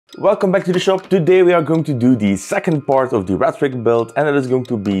Welcome back to the shop. Today we are going to do the second part of the Ratrig build, and it is going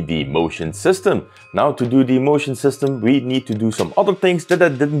to be the motion system. Now, to do the motion system, we need to do some other things that I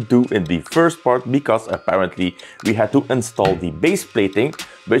didn't do in the first part, because apparently we had to install the base plating,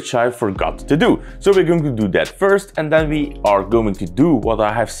 which I forgot to do. So we're going to do that first, and then we are going to do what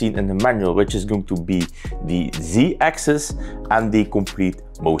I have seen in the manual, which is going to be the Z-axis and the complete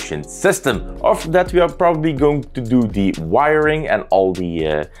motion system. After that, we are probably going to do the wiring and all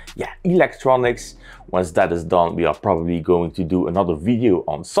the electronics. Once that is done, we are probably going to do another video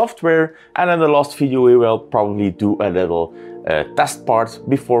on software, and in the last video we will probably do a little test part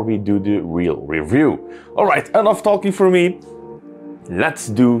before we do the real review. All right, enough talking for me. Let's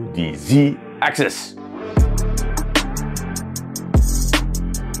do the Z-axis.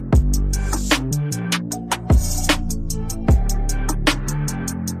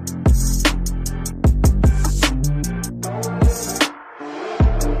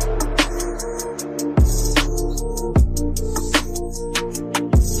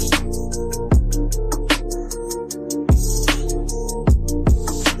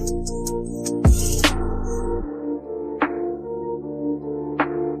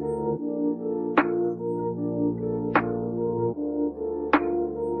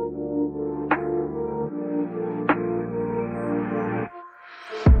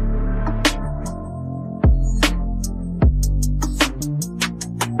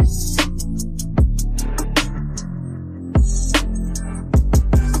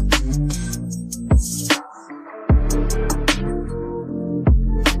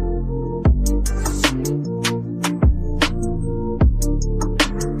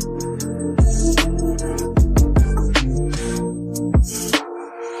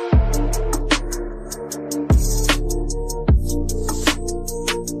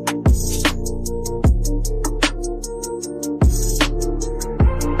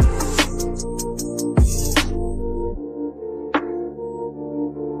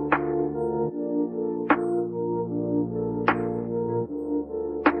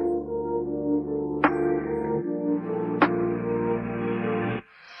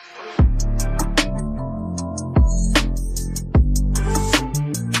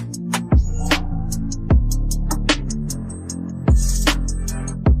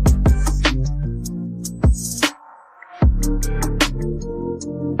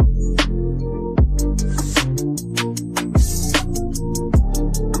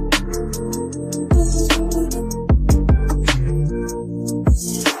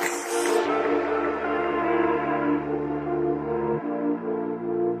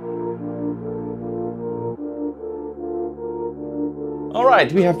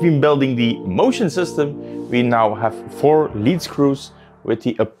 Alright, we have been building the motion system. We now have 4 lead screws with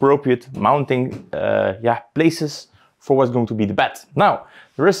the appropriate mounting places for what's going to be the bed. Now,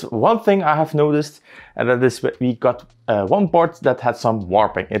 there is one thing I have noticed, and that is we got one part that had some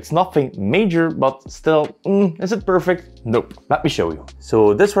warping. It's nothing major, but still, is it perfect? No, let me show you.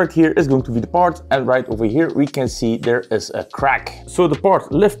 So this right here is going to be the part, and right over here we can see there is a crack. So the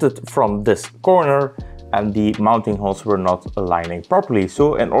part lifted from this corner, and the mounting holes were not aligning properly.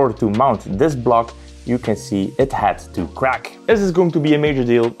 So in order to mount this block, you can see it had to crack. Is this going to be a major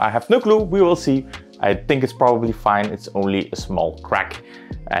deal? I have no clue, we will see. I think it's probably fine, it's only a small crack.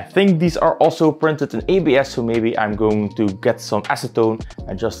 I think these are also printed in ABS, so maybe I'm going to get some acetone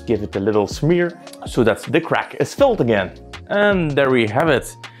and just give it a little smear so that the crack is filled again. And there we have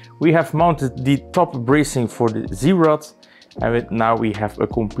it. We have mounted the top bracing for the Z-rod, and now we have a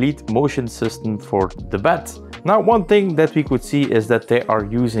complete motion system for the bed. Now, one thing that we could see is that they are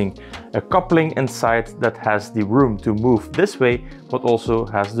using a coupling inside that has the room to move this way, but also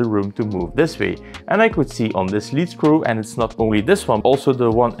has the room to move this way. And I could see on this lead screw, and it's not only this one, also the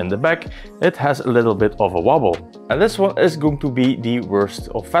one in the back, it has a little bit of a wobble. And this one is going to be the worst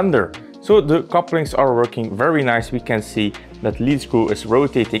offender. So the couplings are working very nice. We can see that lead screw is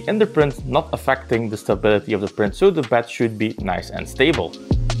rotating in the print, not affecting the stability of the print, so the bed should be nice and stable.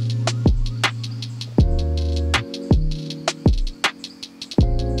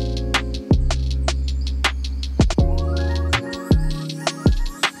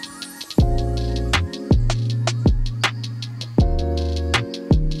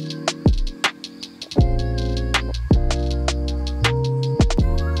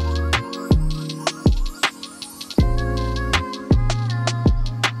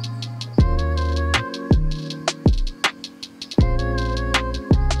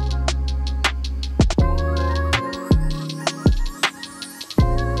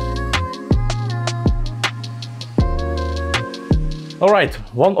 Alright,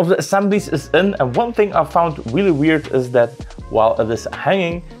 one of the assemblies is in, and one thing I found really weird is that while it is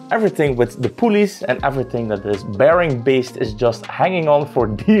hanging, everything with the pulleys and everything that is bearing based is just hanging on for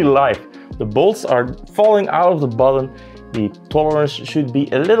dear life. The bolts are falling out of the bottom. The tolerance should be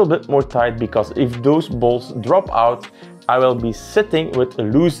a little bit more tight, because if those bolts drop out, I will be sitting with a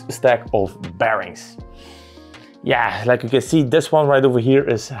loose stack of bearings. Yeah, like you can see, this one right over here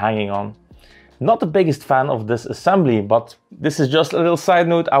is hanging on. Not the biggest fan of this assembly, but this is just a little side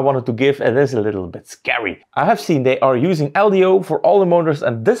note I wanted to give. It is a little bit scary. I have seen they are using LDO for all the motors,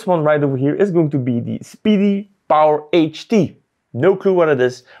 and this one right over here is going to be the Speedy Power HT. No clue what it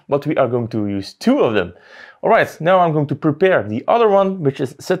is, but we are going to use 2 of them. Alright, now I'm going to prepare the other one, which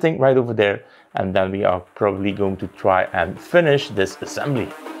is sitting right over there, and then we are probably going to try and finish this assembly.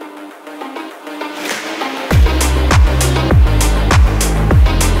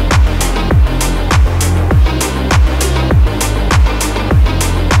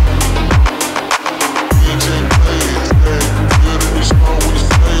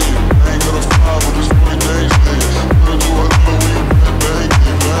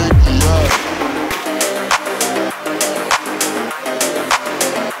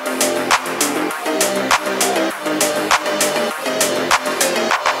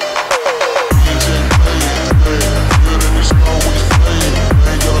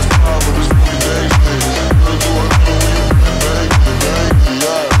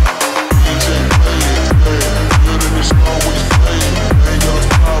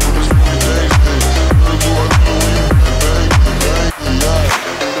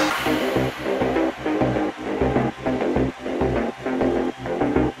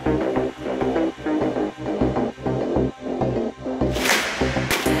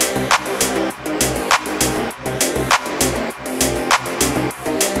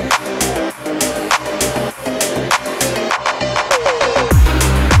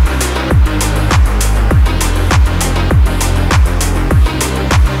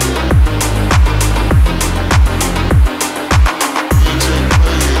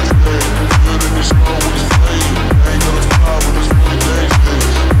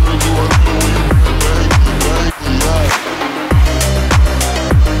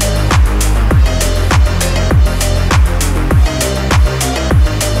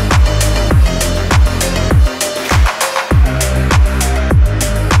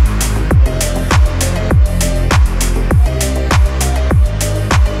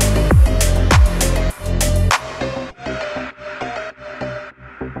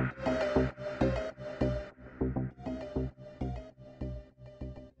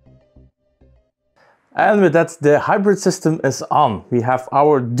 And with that, the hybrid system is on. We have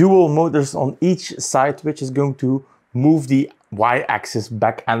our dual motors on each side, which is going to move the Y-axis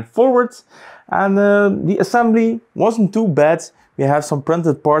back and forwards. And the assembly wasn't too bad. We have some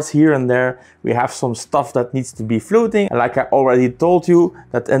printed parts here and there. We have some stuff that needs to be floating. And like I already told you,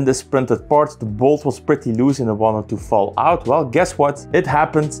 that in this printed part, the bolt was pretty loose and it wanted to fall out. Well, guess what? It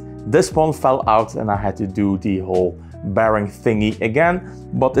happened. This one fell out and I had to do the whole bearing thingy again,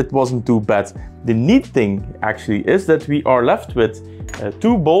 but it wasn't too bad. The neat thing actually is that we are left with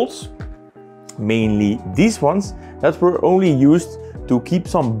 2 bolts, mainly these ones, that were only used to keep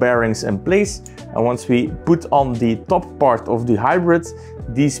some bearings in place. And once we put on the top part of the hybrid,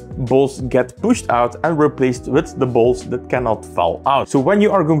 these bolts get pushed out and replaced with the bolts that cannot fall out. So when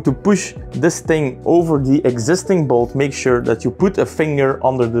you are going to push this thing over the existing bolt, make sure that you put a finger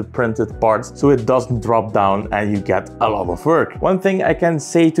under the printed part so it doesn't drop down and you get a lot of work. One thing I can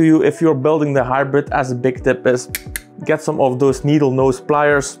say to you if you're building the hybrid as a big tip is get some of those needle nose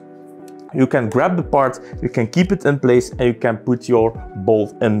pliers. You can grab the part, you can keep it in place, and you can put your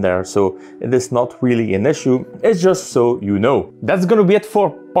bolt in there. So it is not really an issue, it's just so you know. That's gonna be it for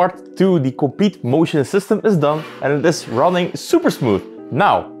part 2. The complete motion system is done and it is running super smooth.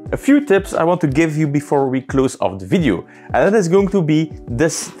 Now, a few tips I want to give you before we close off the video. And that is going to be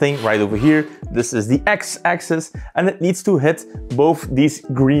this thing right over here. This is the X-axis and it needs to hit both these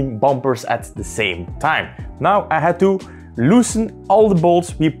green bumpers at the same time. Now I had to loosen all the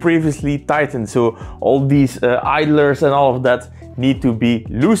bolts we previously tightened, so all these idlers and all of that need to be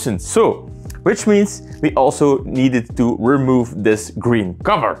loosened. So, which means we also needed to remove this green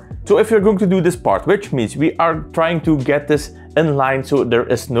cover. So if you're going to do this part, which means we are trying to get this in line so there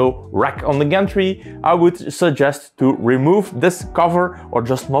is no rack on the gantry, I would suggest to remove this cover or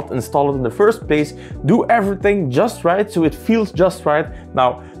just not install it in the first place. Do everything just right so it feels just right.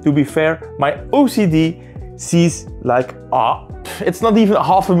 Now, to be fair, my OCD sees like, it's not even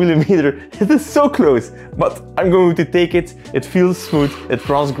 0.5 millimeter, it is so close, but I'm going to take it, it feels smooth, it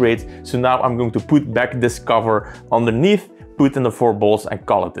runs great, so now I'm going to put back this cover underneath, put in the 4 bolts and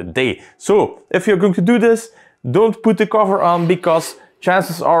call it a day. So if you're going to do this, don't put the cover on, because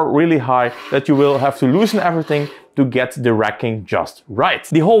chances are really high that you will have to loosen everything to get the racking just right.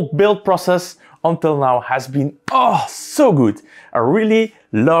 The whole build process until now has been so good. I really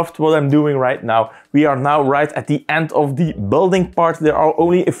loved what I'm doing right now. We are now right at the end of the building part. There are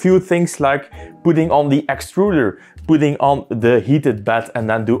only a few things like putting on the extruder, putting on the heated bed, and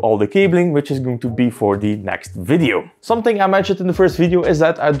then do all the cabling, which is going to be for the next video. Something I mentioned in the first video is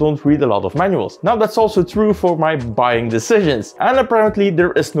that I don't read a lot of manuals. Now that's also true for my buying decisions. And apparently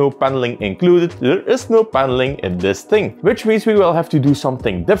there is no paneling included. There is no paneling in this thing, which means we will have to do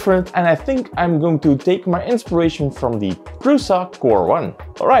something different. And I think I'm going to take my inspiration from the Prusa Core 1.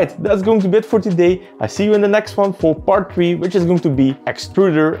 Alright, that's going to be it for today. I see you in the next one for part 3, which is going to be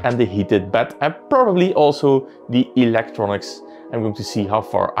extruder and the heated bed, and probably also the electronics. I'm going to see how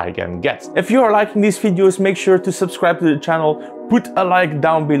far I can get. If you are liking these videos, make sure to subscribe to the channel, put a like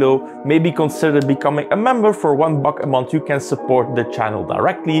down below, maybe consider becoming a member. For $1 a month you can support the channel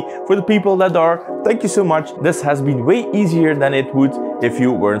directly. For the people that are, thank you so much. This has been way easier than it would if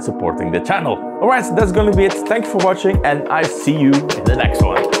you weren't supporting the channel. Alright, that's gonna be it. Thank you for watching, and I see you in the next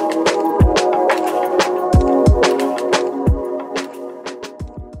one.